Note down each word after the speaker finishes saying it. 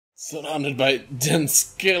Surrounded by dense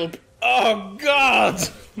scalp. Oh God!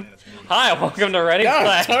 Hi, welcome to Ready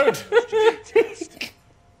Play. Toad!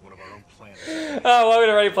 Oh, welcome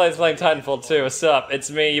to Ready Play's playing Titanfall 2. What's up?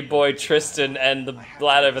 It's me, your boy Tristan, and the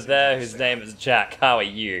lad over there whose name is Jack. How are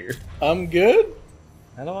you? I'm good.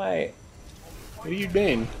 How do I... What do you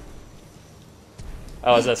mean?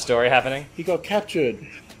 Oh, is that story happening? He got captured.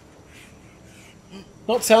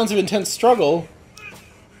 Not sounds of intense struggle.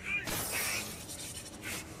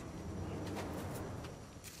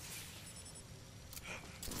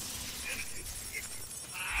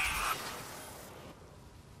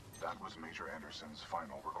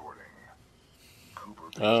 Final recording. Cooper,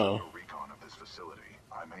 oh. a recon of this facility.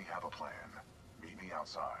 I may have a plan. Meet me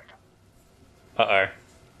outside. Uh-oh.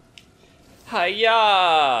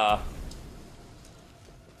 Hiya!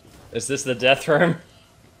 Is this the death room?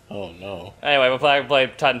 Oh no. Anyway, we're playing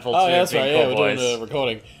Titanfall 2. Oh, yeah, that's right. Cool Yeah, we're boys. doing the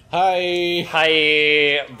recording. Hi.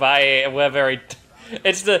 Hi. Bye. We're very...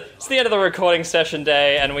 It's the end of the recording session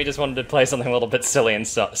day, and we just wanted to play something a little bit silly and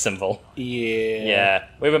simple. Yeah. Yeah.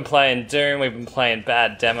 We've been playing Doom, we've been playing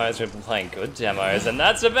bad demos, we've been playing good demos, and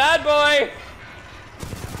that's a bad boy!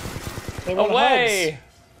 They want Away! hugs.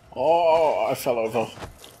 Oh, I fell over.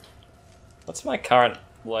 What's my current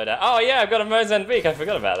loadout? Oh yeah, I've got a Mozambique, I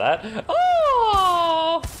forgot about that.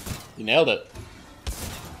 Oh! You nailed it.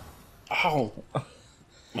 Ow.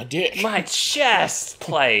 My dick. My chest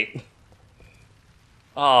plate!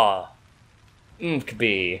 Oh.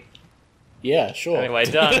 Mkb. Yeah, sure. Anyway,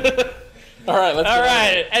 done. Alright, let's go.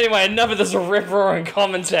 Alright, anyway, enough of this rip-roaring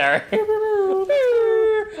commentary.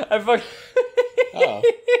 Oh.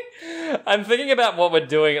 I'm thinking about what we're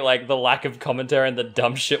doing, like the lack of commentary and the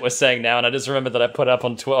dumb shit we're saying now, and I just remember that I put up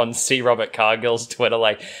on C. Robert Cargill's Twitter,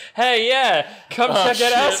 like, hey, yeah, come check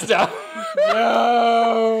out our stuff.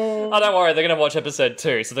 No. Oh, don't worry, they're gonna watch episode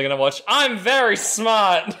 2, so they're gonna watch I'm Very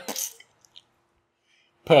Smart.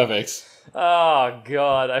 Perfect. Oh,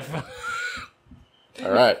 God,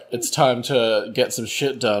 Alright, it's time to get some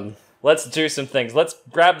shit done. Let's do some things. Let's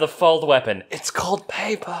grab the fold weapon. It's called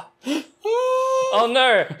paper. Oh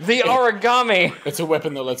no, the origami! It's a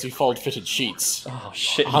weapon that lets you fold fitted sheets. Oh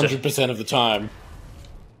shit. 100% of the time.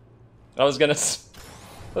 I was gonna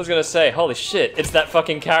say, holy shit, it's that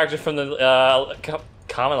fucking character from the,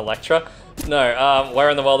 Carmen Electra? No, Where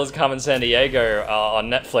in the World is Carmen Sandiego on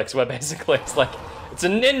Netflix, where basically it's like, it's a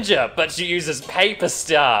ninja, but she uses paper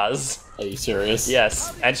stars. Are you serious?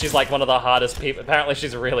 Yes, and she's like one of the hardest people. Apparently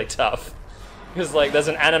she's really tough. Because like there's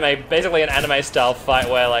an anime, basically an anime style fight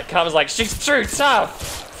where like Carmen's like, she's too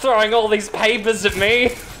tough! Throwing all these papers at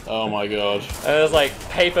me! Oh my god. And there's like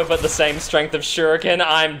paper but the same strength of shuriken,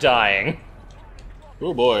 I'm dying.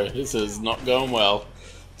 Oh boy, this is not going well.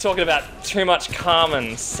 Talking about too much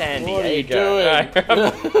Carmen Sandiego. What are you doing?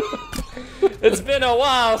 It's been a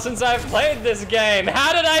while since I've played this game.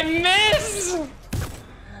 How did I miss?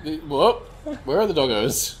 Whoop. Where are the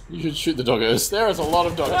doggos? You should shoot the doggos. There is a lot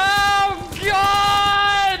of doggos. Oh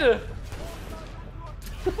God!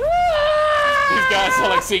 These guys are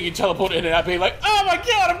like seeing you teleport in and out being like, oh my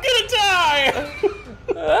god, I'm gonna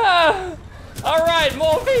die! Alright,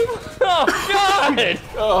 more people! Oh God!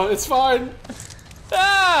 Oh, it's fine.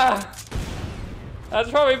 Ah! That's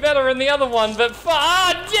probably better than the other one, but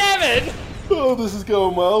ah, damn it! Oh, this is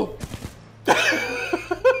going well.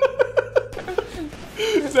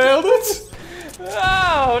 Nailed it!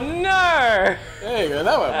 Oh no! There you go,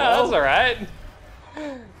 that went Oh, well. that's alright.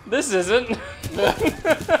 This isn't.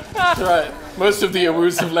 That's right. Most of the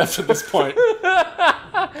Awus have left at this point.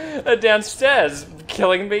 They're downstairs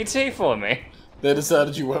killing BT for me. They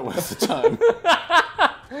decided you weren't worth the time.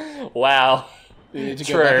 Wow. You need to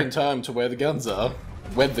True. get back in time to where the guns are.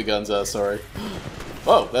 Where the guns are, sorry.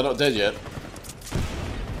 Oh, they're not dead yet.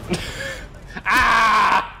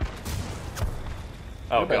 Ah!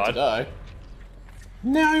 Oh You're about to God. die.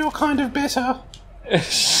 Now you're kind of better.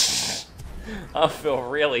 I feel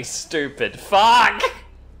really stupid. Fuck!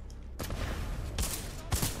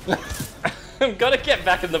 I've got to get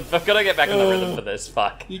back in the rhythm for this.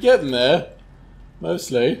 Fuck. You're getting there.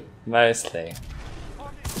 Mostly. Mostly.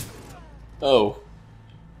 Oh.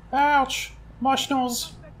 Ouch. My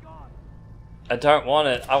schnoz. I don't want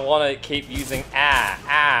it. I want to keep using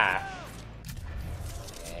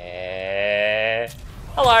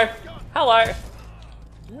Hello. Hello.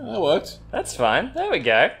 Yeah, that worked. That's fine. There we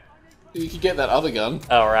go. You could get that other gun.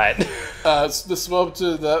 All right. It's the swab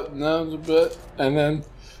to that, no, but, and then...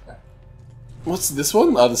 What's this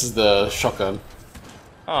one? Oh, this is the shotgun.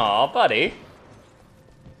 Aw, buddy.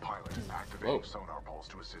 Pilot, activating sonar pulse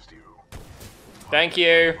to assist you. Thank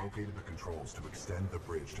you. Located the controls to extend the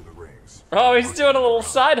bridge to the rings. Oh, he's doing a little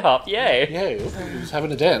side hop, yay! Yeah, he's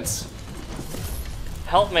having a dance.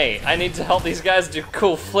 Help me, I need to help these guys do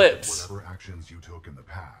cool flips. Whatever actions you took in the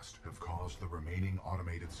past have caused the remaining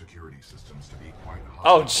automated security systems to be quite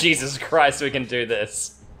Oh, hostile. Jesus Christ, we can do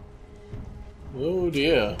this. Oh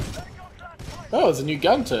dear. Oh, there's a new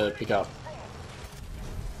gun to pick up.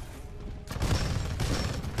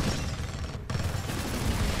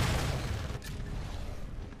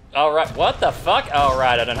 Alright, what the fuck? Oh,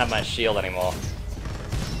 right, I don't have my shield anymore.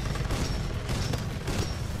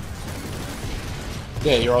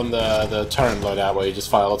 Yeah, you're on the turret loadout where you just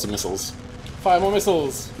fire lots of missiles. Fire more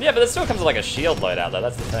missiles! Yeah, but it still comes with like a shield loadout though,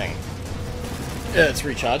 that's the thing. Yeah, it's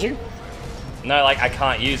recharging. No, like, I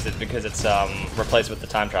can't use it because it's, replaced with the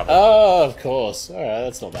time travel. Oh, of course. Alright,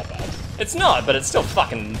 that's not that bad. It's not, but it's still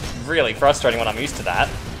fucking really frustrating when I'm used to that.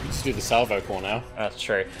 You just do the salvo core now. That's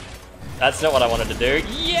true. That's not what I wanted to do.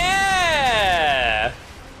 Yeah!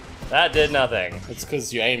 That did nothing. It's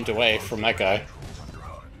because you aimed away from that guy.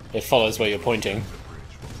 It follows where you're pointing.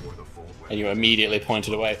 And you immediately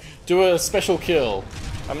pointed away. Do a special kill.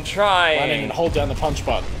 I'm Run in trying. and hold down the punch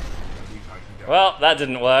button. Well, that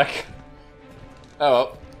didn't work.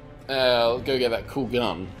 Oh well. I'll go get that cool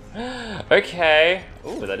gun. Okay.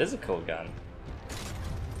 Ooh, that is a cool gun.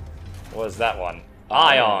 What is that one?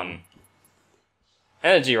 Ion.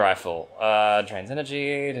 Energy rifle. Drains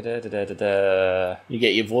energy. Da-da-da-da-da-da. You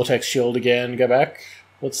get your vortex shield again, go back.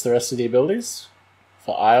 What's the rest of the abilities?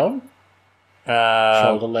 For Ion?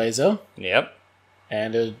 Shoulder laser. Yep.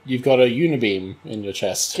 And you've got a unibeam in your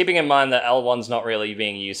chest. Keeping in mind that L1's not really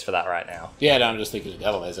being used for that right now. Yeah, no, I'm just thinking of the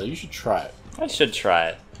other laser. You should try it. I should try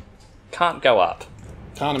it. Can't go up.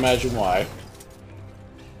 Can't imagine why.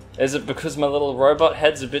 Is it because my little robot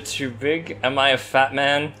head's a bit too big? Am I a fat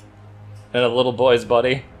man in a little boy's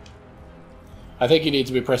body? I think you need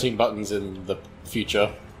to be pressing buttons in the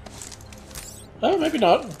future. Oh, maybe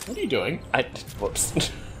not. What are you doing?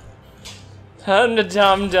 Whoops.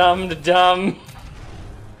 Dum-da-dum-dum-da-dum.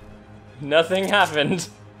 Nothing happened.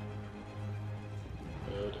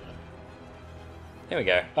 Good. Here we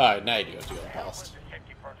go. Oh, now you do have to go past.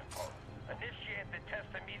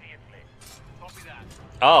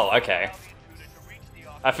 Oh, okay.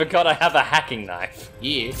 I forgot I have a hacking knife.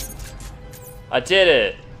 Yeah. I did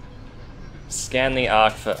it! Scan the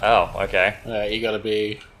arc for... Oh, okay. You gotta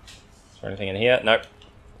be... Is there anything in here? Nope.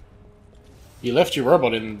 You left your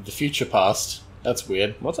robot in the future past. That's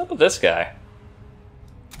weird. What's up with this guy?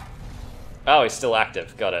 Oh, he's still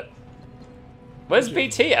active. Got it. Where's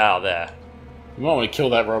BT? Oh, there. You might want to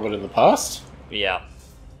kill that robot in the past. Yeah.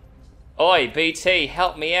 Oi, BT,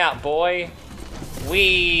 help me out, boy.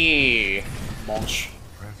 Wee. Launch.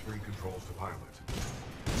 Transferring controls to pilot.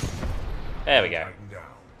 There we go. Tighten down.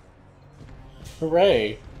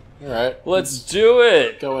 Hooray. Alright. Let's do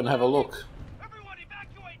it. Go and have a look. Everyone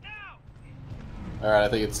evacuate now! Alright, I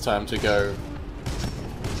think it's time to go.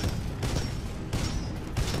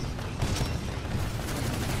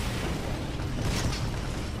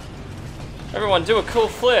 Everyone, do a cool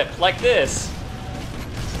flip like this.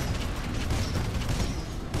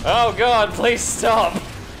 Oh God, please stop.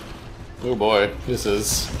 Oh boy, this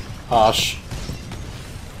is harsh.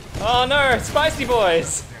 Oh no, spicy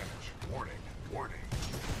boys. Damage. Warning. Warning.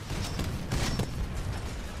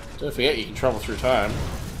 Don't forget you can travel through time.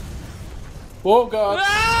 Oh god.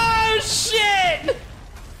 Oh shit!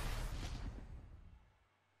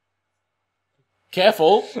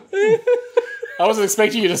 Careful. I wasn't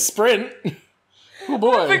expecting you to sprint. Oh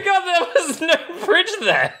boy. I forgot there was no bridge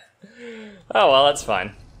there. Oh well, that's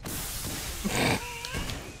fine.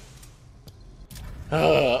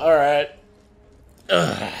 Alright.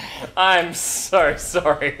 I'm so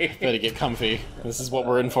sorry. Better get comfy. This is what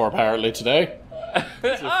we're in for apparently today.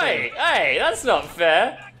 Hey, that's not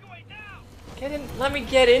fair. Evacuate now! Get in, let me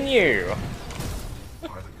get in you.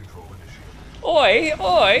 Pilot control initiated.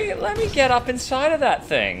 Oi, let me get up inside of that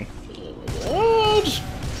thing. God.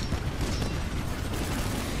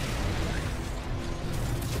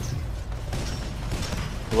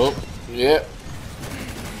 Well, yeah.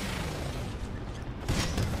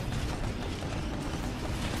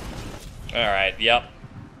 Alright, yep.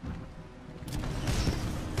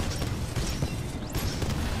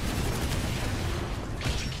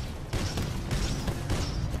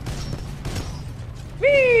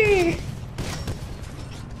 Whee!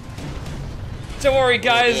 Don't worry,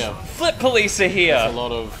 guys. yeah. Flip police are A here.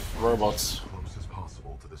 lot of robots. Close as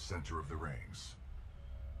possible to the center of the rings.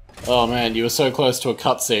 Oh man, you were so close to a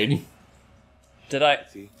cutscene. Did I?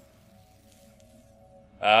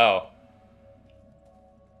 Oh.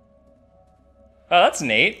 Oh, that's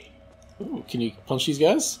neat. Ooh, can you punch these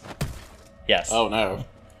guys? Yes. Oh no.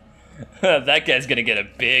 That guy's gonna get a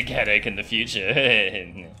big headache in the future.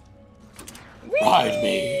 Ride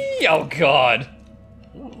me. Oh god.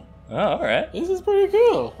 Oh, alright. This is pretty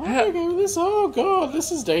cool. I'm gonna go with this. Oh god,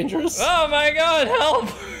 this is dangerous. Oh my god, help!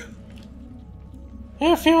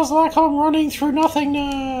 It feels like I'm running through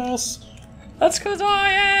nothingness. That's because I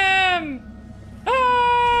am!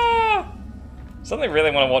 Ah! Suddenly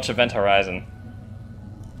really want to watch Event Horizon.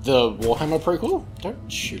 The Warhammer prequel?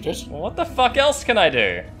 Don't shoot it. Well, what the fuck else can I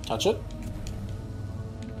do? Touch it.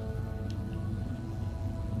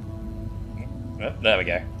 Oh, there we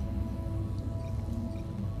go.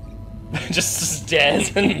 Just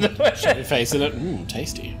stares into Shove it. your face in it. Mmm,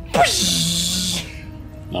 tasty.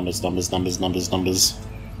 Numbers, numbers, numbers, numbers, numbers.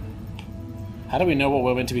 How do we know what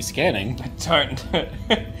we're meant to be scanning? Don't.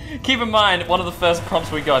 Keep in mind, one of the first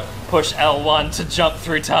prompts we got, push L1 to jump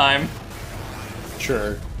through time.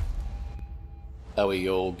 Sure. Are we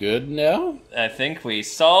all good now? I think we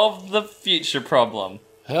solved the future problem.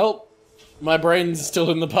 Help! My brain's still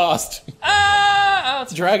in the past. Ah! Oh,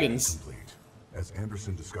 It's dragons. Complete. As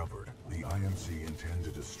Anderson discovered, the IMC intend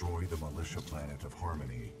to destroy the militia planet of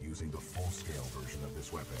Harmony using the full-scale version of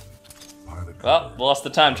this weapon. Pilot well, cover lost the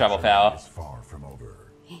time travel power. is far from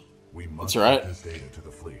over. We must That's right. get this data to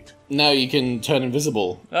the fleet. Now you can turn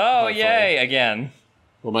invisible. Oh, Hopefully. yay, again.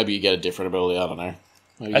 Well, maybe you get a different ability, I don't know.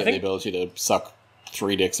 Maybe you I get think- the ability to suck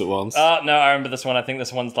 3 dicks at once. No, I remember this one. I think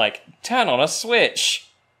this one's like, turn on a switch.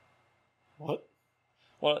 What?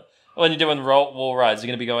 What? When you're doing wall rides, you're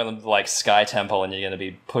going to be going to like Sky Temple and you're going to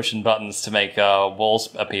be pushing buttons to make walls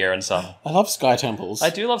appear and stuff. I love sky temples. I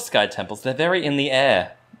do love Sky Temples. They're very in the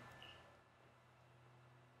air.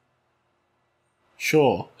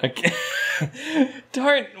 Sure. Okay.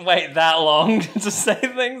 Don't wait that long to say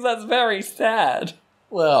things. That's very sad.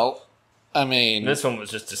 Well, I mean... This one was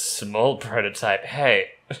just a small prototype.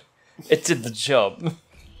 Hey, it did the job.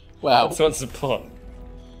 wow. That's what's the point.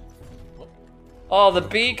 Oh, the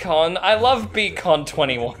Beacon. I love Beacon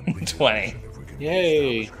 2120.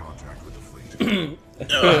 Yay. Contact with the fleet.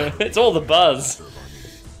 It's all the buzz.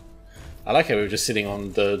 I like how we were just sitting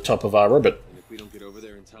on the top of our robot. If we don't get over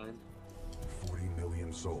there in time, 40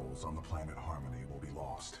 million souls on the planet Harmony will be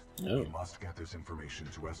lost. Oh. We must get this information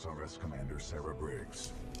to SRS Commander Sarah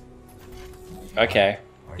Briggs. Okay.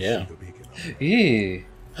 I Yeah. see the beacon. Ew.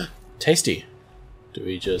 Tasty. Do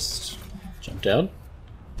we just jump down?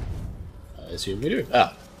 I assume we do.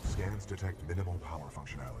 Ah. Scans detect minimal power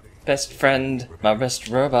functionality. Best friend, my best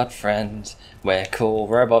robot friend. We're cool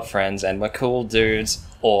robot friends and we're cool dudes.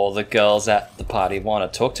 All the girls at the party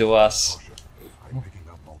want to talk to us. Caution. I'm picking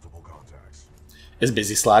up multiple contacts. It's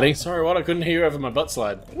busy sliding. Sorry, what? I couldn't hear you over my butt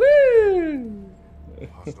slide. Woo!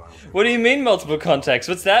 Hostile What do you mean multiple contacts?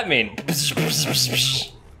 What's that mean?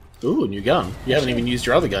 Ooh, new gun. You haven't even used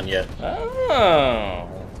your other gun yet. Oh.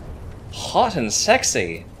 Hot and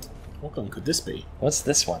sexy. What gun could this be? What's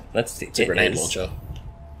this one? Let's see. It's a grenade launcher.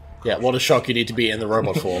 Yeah, what a shock you need to be in the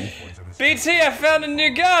robot form. BT, I found a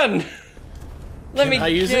new gun! Let me I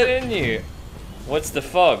use get it? in you. What's the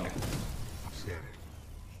fog? scanning.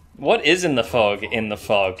 What is in the fog, in the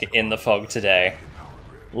fog, in the fog today?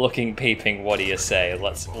 Looking, peeping, what do you say?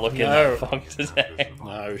 Let's look in No. the fog today.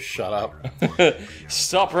 No, shut up.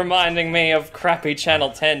 Stop reminding me of crappy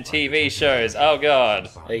Channel 10 TV shows. Oh god.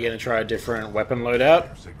 Are you gonna try a different weapon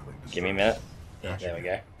loadout? Signaling Give me a minute. Yeah, there we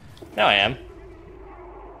go. Now I am.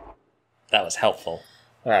 That was helpful.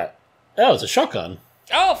 Alright. Oh, it's a shotgun.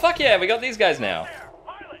 Oh, fuck yeah, we got these guys now.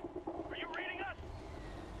 Pilot, are you reading us?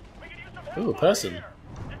 We can use some help Ooh, a person. here.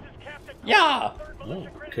 This is Captain Yeah. Oh,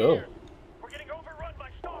 cool. We're getting overrun by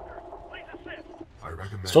stalkers. Please assist. I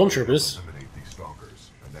recommend Stormtroopers. you eliminate these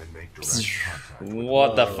stalkers and then make direct contact with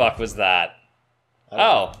What the fuck was that?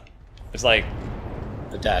 Oh. It's like,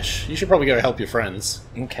 A dash. You should probably go help your friends.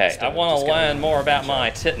 okay, I want just to get learn it. more about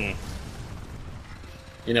my titten.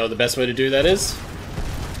 You know what the best way to do that is?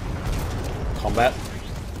 Combat.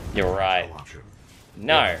 You're right. option.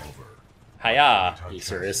 No. Hiya. Are you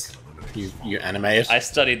serious? You animate it? I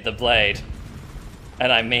studied the blade.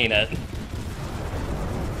 And I mean it.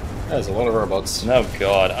 There's a lot of robots. Oh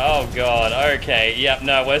god, oh god, okay, yep,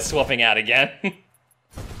 no, we're swapping out again.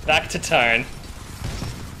 Back to tone.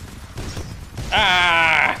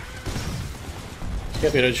 Ah!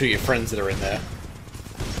 Hope you don't shoot your friends that are in there.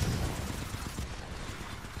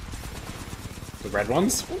 The red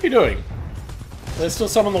ones? What are you doing? There's still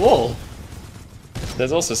some on the wall.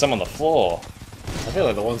 There's also some on the floor. I feel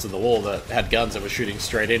like the ones on the wall that had guns that were shooting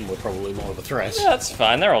straight in were probably more of a threat. Yeah, that's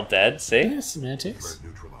fine, they're all dead, see? Yeah, semantics.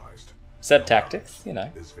 Threat neutralized. Said tactics, you know.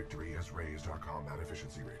 This victory has raised our combat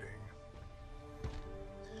efficiency rating.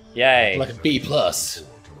 Yay. Like a B+. 4 to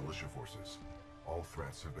militia forces. All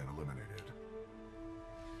threats have been eliminated.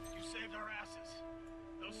 You saved our asses.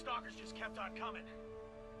 Those stalkers just kept on coming.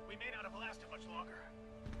 We may not have lasted much longer.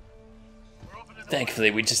 We're opening.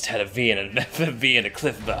 Thankfully, we just had a V and a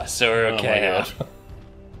cliff bar, so we're okay Oh my now. God.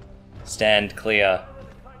 Stand clear.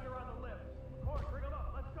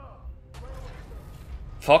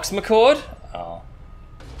 Fox McCord? Oh.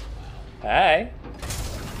 Hey.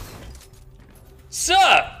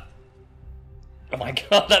 Sir! Oh my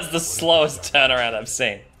god, that's the slowest turnaround I've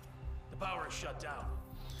seen. The power is shut down.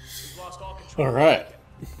 We've lost all control. Alright.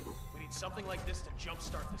 We need something like this to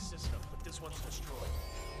jumpstart the system, but this one's destroyed.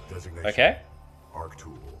 Designation. Okay. Arc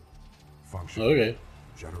tool. Function. Okay.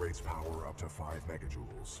 Generates power up to 5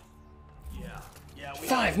 megajoules. Yeah, we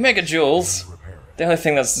 5 megajoules? Repair it. The only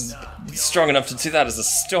thing that's strong enough to do that is a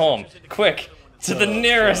storm. Quick! To the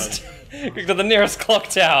nearest! Quick, to the nearest clock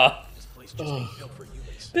tower! place just ain't built for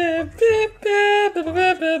humans.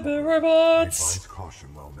 Robots! Advise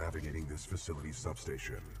caution while navigating this facility's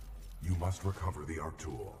substation. You must recover the arc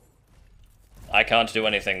tool. I can't do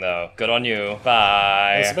anything though. Good on you.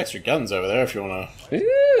 Bye. There's some extra guns over there if you want to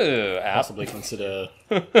Ooh, possibly consider.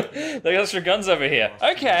 There's extra guns over here.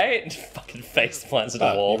 Okay. Fucking face plants at Ah, a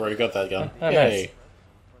you've wall. already got that gun. Oh, Yay. nice.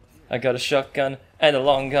 I got a shotgun and a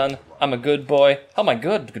long gun. I'm a good boy. How am I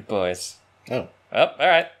good boys? Oh. Oh,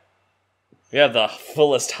 alright. We have the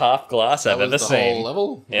fullest half glass I've That ever was the seen. whole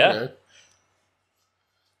level? Yeah. Okay.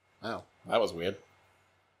 Wow, that was weird.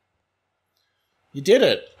 You did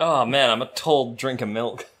it! Oh man, I'm a tall drink of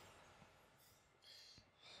milk.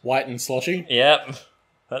 White and sloshy? Yep.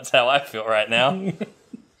 That's how I feel right now.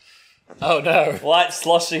 Oh no! Light,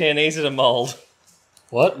 sloshy, and easy to mold.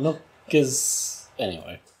 What? No, because...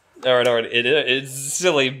 Anyway. It's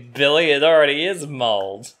silly, Billy. It already is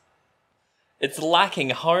mold. It's lacking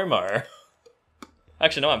homo.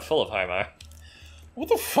 Actually, no, I'm full of homo. What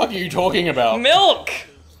the fuck are you talking about? Milk!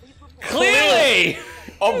 Clearly!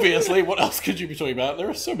 Obviously, what else could you be talking about? There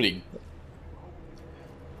are so many...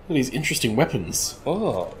 these interesting weapons.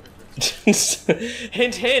 Oh.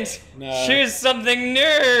 Hint, hint! No. Choose something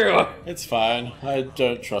new! It's fine. I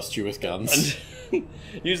don't trust you with guns.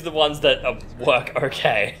 Use the ones that work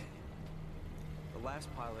okay. The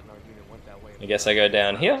last pilot in our unit went that way. I guess I go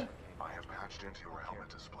down here. I have patched into your helmet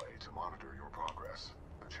display to monitor your progress.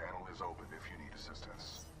 The channel is open if you need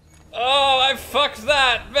assistance. Oh, I fucked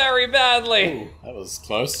that very badly! Ooh, that was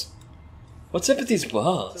close. What's up with these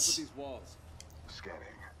walls? These walls. Scanning.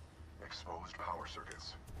 Exposed power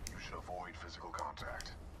circuits. You should avoid physical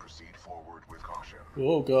contact. Proceed forward with caution.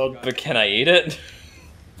 Oh god. But can I eat it?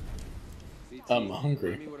 I'm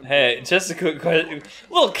hungry. Hey, just a quick question.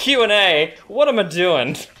 Little Q&A. What am I doing?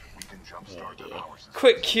 We can jumpstart the power system.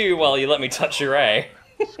 Quick Q while you let me touch your A.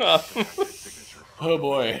 Oh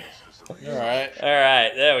boy. Alright.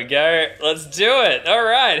 Alright, there we go. Let's do it.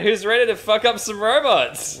 Alright, who's ready to fuck up some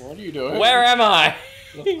robots? What are you doing? Where am I?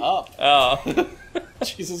 Look up. Oh.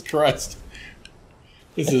 Jesus Christ.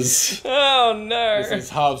 This is Oh this is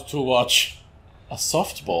hard to watch. A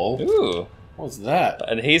softball? no. Ooh. What's that?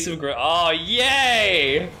 Adhesive oh,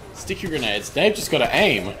 yay! Sticky grenades. Dave just gotta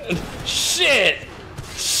aim. Shit!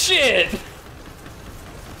 Shit!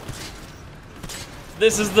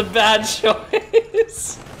 This is the bad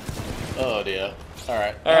choice. Oh dear.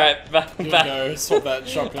 Alright. Alright, back. You wanna go swap that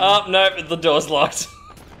shotgun? Oh, no, the door's locked.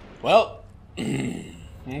 Well.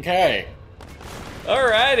 Okay.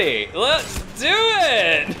 Alrighty, let's do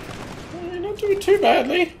it! You're not doing too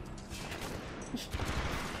badly.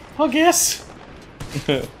 I guess.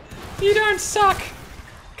 You don't suck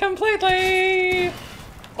completely.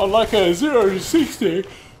 On like a 0 to 60.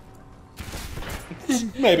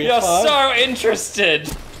 Maybe You're 5. so interested.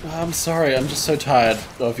 I'm sorry, I'm just so tired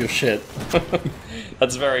of your shit.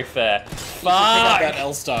 That's very fair. Pick up that Fuck!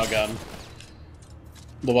 L-Star gun.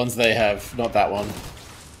 The ones they have, not that one.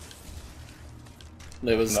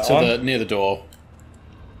 It was That to one? the near the door.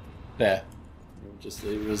 There.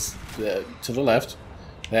 It was there, to the left.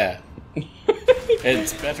 There.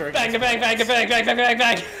 It's better. Bang, bang, bang, bang, bang, bang, bang,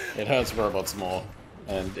 bang. It hurts robots more,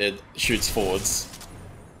 and it shoots forwards.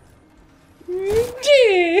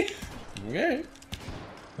 Okay.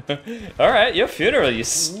 Alright, your funeral, you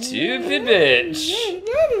stupid bitch.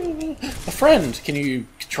 A friend, can you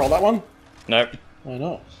control that one? Nope, Why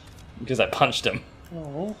not? because I punched him.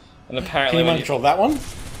 Oh. And Can apparently you when mind control that one?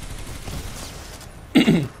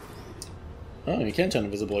 Oh, you can turn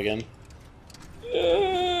invisible again.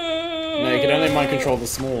 No, you can only mind control the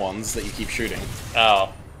small ones that you keep shooting.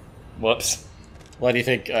 Oh. Whoops. Why do you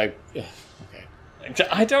think I... Okay.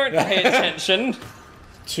 I don't pay attention.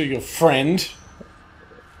 To your friend.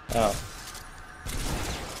 Oh.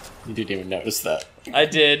 You didn't even notice that. I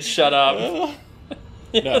did, shut up.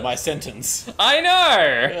 No, my sentence. I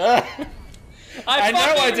know! I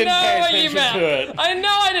know I didn't pay what you attention meant. to it. I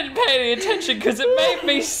know I didn't pay any attention because it made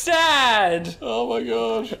me sad! Oh my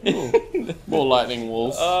god. Ooh. More lightning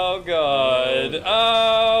walls. Oh god.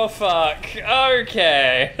 Oh fuck.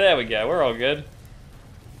 Okay. There we go, we're all good.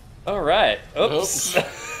 Alright. Oops.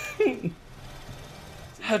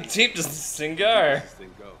 How deep does this thing go?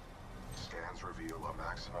 Scans reveal a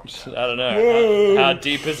maximum. I don't know. Whoa. How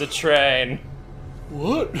deep is a train?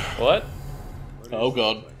 What? What? Oh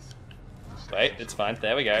god. Wait, it's fine.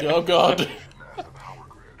 There we go. Oh god. As the power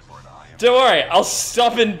grid for an IM. Don't worry, I'll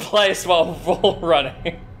stop in place while wall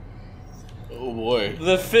running. Oh boy.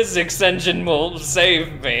 The physics engine will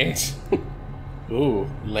save me. Ooh,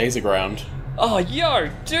 laser ground. Oh, yo,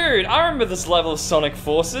 dude, I remember this level of Sonic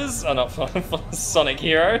Forces. Oh, not Sonic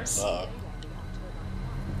Heroes.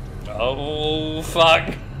 Oh,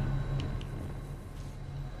 fuck.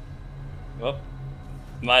 Whoop.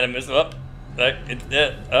 Might have missed. Whoop.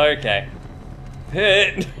 Okay.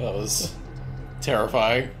 Hit. That was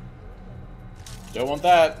terrifying. Don't want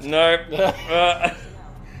that. Nope.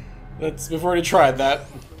 We've already tried that.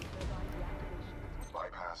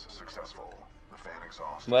 Bypass successful. The fan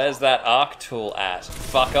exhaust. Where's that arc tool at?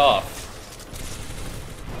 Fuck off.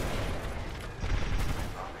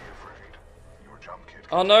 Not be afraid. Your jump kit.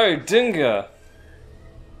 Oh no, Dinga.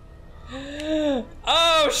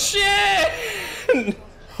 Oh shit!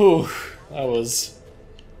 Whew. I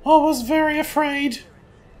was very afraid.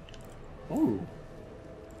 Ooh.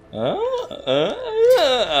 Oh.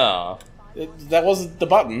 That wasn't the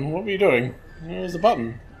button. What were you doing? What was the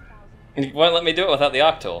button? You won't let me do it without the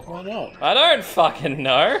arc tool. Why not? I don't fucking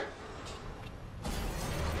know.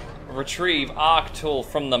 Retrieve arc tool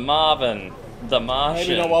from the Marvin. The Martian.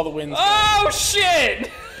 Maybe not while the wind's Oh shit!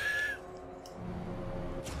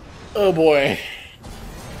 Oh boy.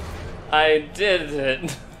 I did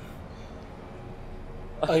it.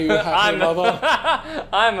 Are you happy, mother?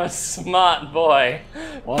 I'm a smart boy.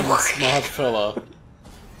 One smart fella.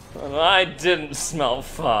 And I didn't smell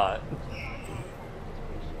fart.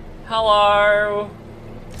 Hello.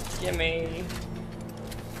 Gimme.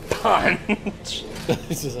 Punch.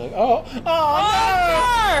 It's just like, oh,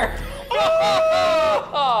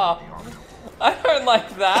 Oh! I don't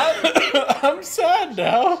like that. I'm sad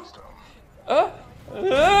now.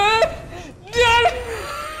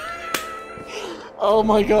 Oh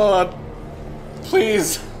my god.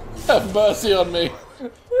 Please, have mercy on me.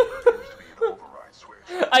 Override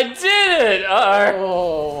switch. I did it!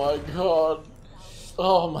 Oh my god.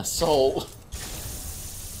 Oh, my soul.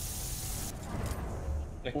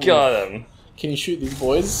 Got him. Can you shoot these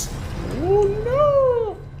boys? Oh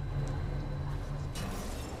no!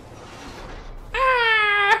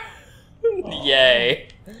 Yay.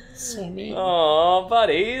 So mean. Aw,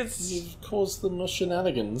 buddies. You've caused them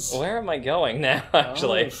shenanigans. Where am I going now, I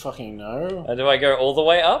actually? don't fucking know. Do I go all the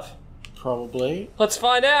way up? Probably. Let's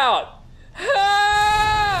find out!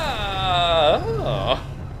 Oh.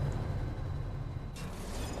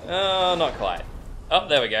 Oh, not quite. Oh,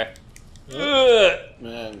 there we go. Ugh.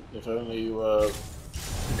 Man, if only you were...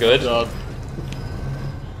 Good. God.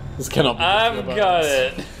 This cannot be I've good for got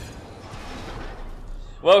buttons. it.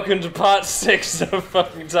 Welcome to part 6 of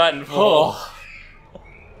fucking Titanfall. Oh. I'm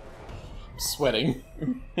sweating.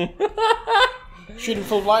 Shoot him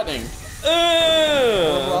full of lightning.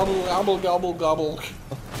 Gobble, gobble, gobble, gobble.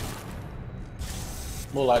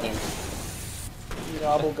 More lightning.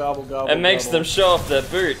 Gobble, gobble, gobble. It makes gobble. them show off their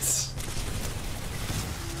boots.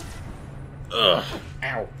 Ugh.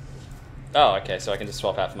 Ow. Oh, okay, so I can just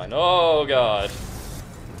swap out for mine. Oh, God.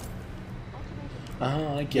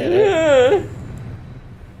 Oh, I get it.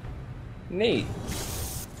 Neat.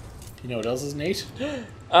 You know what else is neat?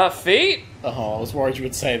 Feet? Oh, I was worried you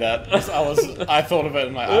would say that. I thought of it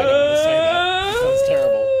in my eye. I don't want to say that. Sounds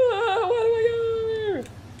terrible. Where do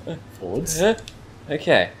I go? Forwards.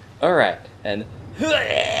 Okay, alright, and... Will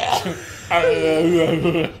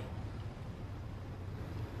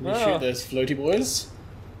you shoot those floaty boys?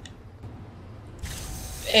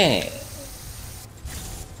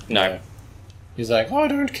 No. He's like, oh, I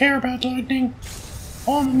don't care about lightning.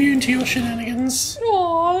 Oh, I'm immune to your shenanigans.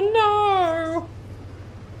 Oh no!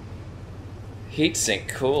 Heatsink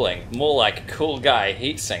cooling. More like cool guy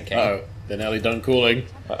heat sinking. Uh-oh, they're nearly done cooling.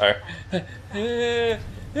 Uh-oh.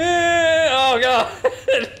 Oh god!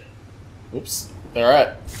 Oops. Alright.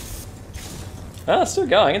 Oh, it's still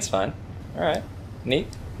going, it's fine. Alright. Neat.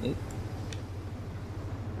 Neat.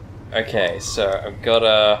 Okay, so I've got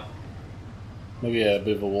a... Maybe a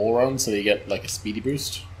bit of a wall run so that you get like a speedy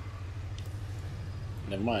boost.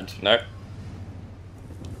 Never mind. Nope.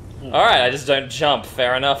 Oh. Alright, I just don't jump.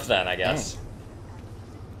 Fair enough then, I guess.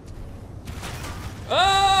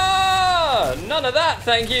 Ah! None of that,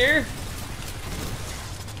 thank you!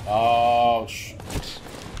 Oh,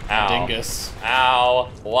 Ow. dingus. Ow.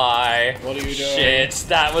 Why? What are you doing? Shit,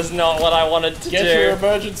 that was not what I wanted to Get do. your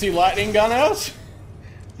emergency lightning gun out.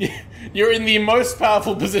 You're in the most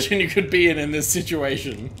powerful position you could be in this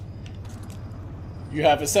situation. You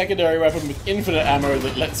have a secondary weapon with infinite ammo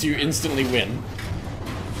that lets you instantly win.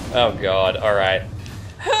 Oh god, alright.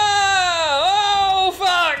 Oh,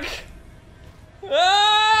 fuck!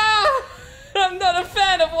 Ah! I'm not a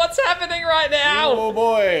fan of what's happening right now! Oh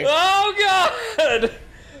boy! Oh god!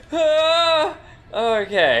 Ah!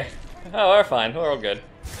 Okay. Oh, we're fine. We're all good.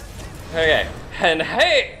 Okay. And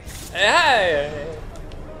hey! Hey!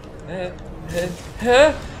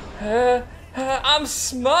 I'm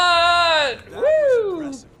smart!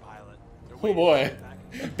 Woo! Oh boy.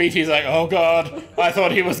 BT's like, oh god, I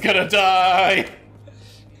thought he was gonna die!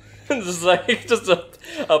 Just like, just a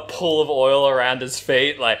pool of oil around his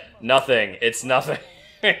feet, like, nothing, it's nothing.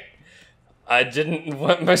 I didn't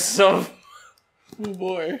wet myself. Oh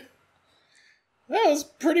boy. That was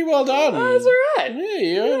pretty well done. That was alright.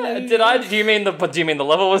 Yeah, Do you mean the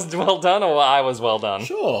level was well done, or I was well done?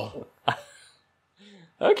 Sure.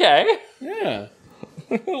 Okay. Yeah.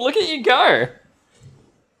 Look at you go.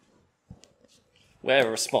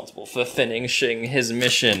 We're responsible for finishing his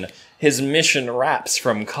mission. His mission wraps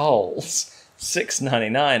from Coles.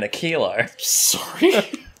 $6.99 a kilo.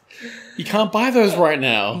 Sorry? You can't buy those right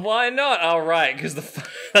now. Why not? Oh, right, because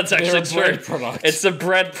that's actually They're a true. bread product. It's a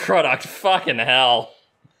bread product. Fucking hell.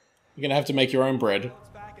 You're gonna have to make your own bread.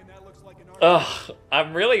 Ugh,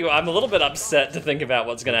 I'm a little bit upset to think about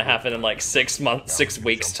what's gonna happen in like 6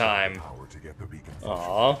 weeks time.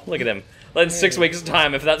 Aw, look at him. In 6 weeks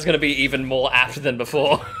time, if that's gonna be even more apt than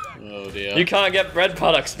before. Oh dear. You can't get bread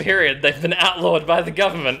products, period. They've been outlawed by the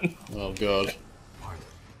government. Oh god.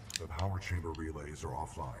 The power chamber relays are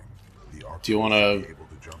offline. Do you want to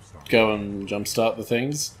go and jumpstart the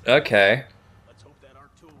things? Okay. Let's hope that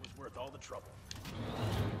Arc tool was worth all the trouble.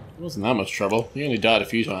 It wasn't that much trouble. You only died a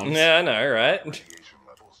few times. Yeah, I know, right? Radiation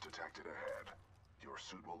levels detected ahead. Your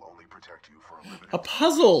suit will only protect you for a limited A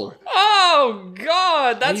puzzle! Oh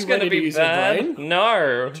god, that's you gonna ready to be use your bad. brain?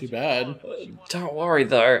 No. Too bad. Don't worry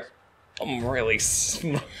though. I'm really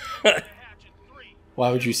smart.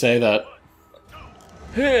 Why would you say that?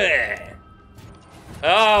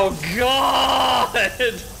 Oh god!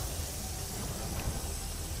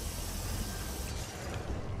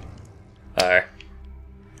 Oh.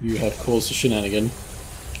 You have cause for shenanigan.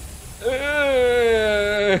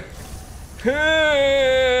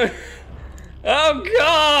 Oh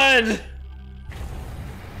god!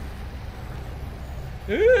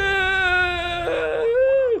 I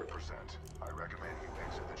recommend you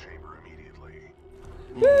exit the chamber immediately.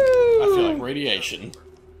 I feel like radiation.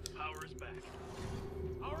 Power is back.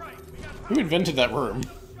 All right, we got Who invented that room?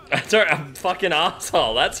 That's her, a fucking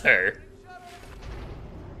asshole. That's her.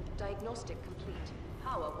 Diagnostic complete.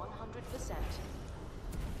 Power 100%.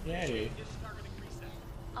 Yay.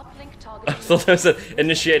 Uplink I targeting. thought there was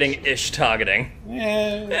initiating ish targeting.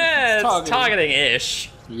 Yeah, Yeah, it's targeting ish.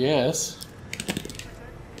 Yes.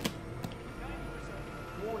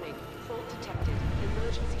 Warning. Fault detected.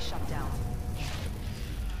 Emergency shutdown.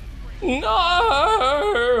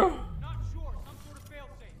 No!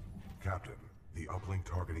 Captain, the uplink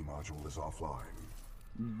targeting module is offline.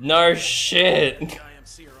 No shit.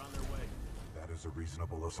 IMC are on their way. That is a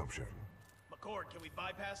reasonable assumption. McCord, can we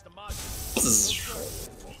bypass the module?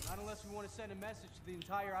 Not unless we want to send a message to the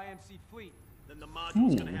entire IMC fleet. Then the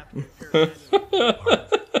module's gonna have to repair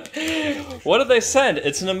manually. What did they send?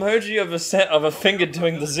 It's an emoji of a finger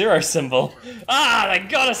doing the zero symbol. Ah, they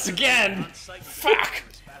got us again! Fuck!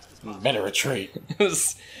 Better retreat.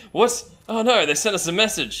 What's... Oh no, they sent us a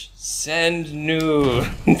message. Send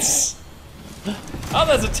nudes. Oh,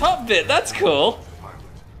 there's a top bit. That's cool.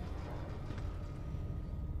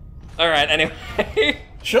 Alright, anyway.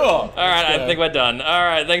 Sure. Alright, I think we're done.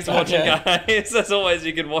 Alright, thanks for watching, guys. As always,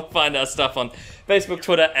 you can find our stuff on Facebook,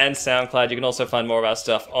 Twitter, and SoundCloud. You can also find more of our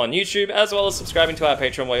stuff on YouTube, as well as subscribing to our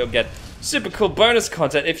Patreon, where you'll get super cool bonus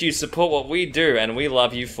content if you support what we do, and we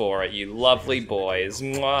love you for it, you lovely boys.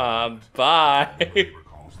 Mwah. Bye.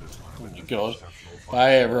 Oh my god.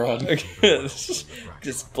 Bye, everyone.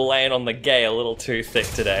 Just playing on the gay a little too thick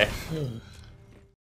today.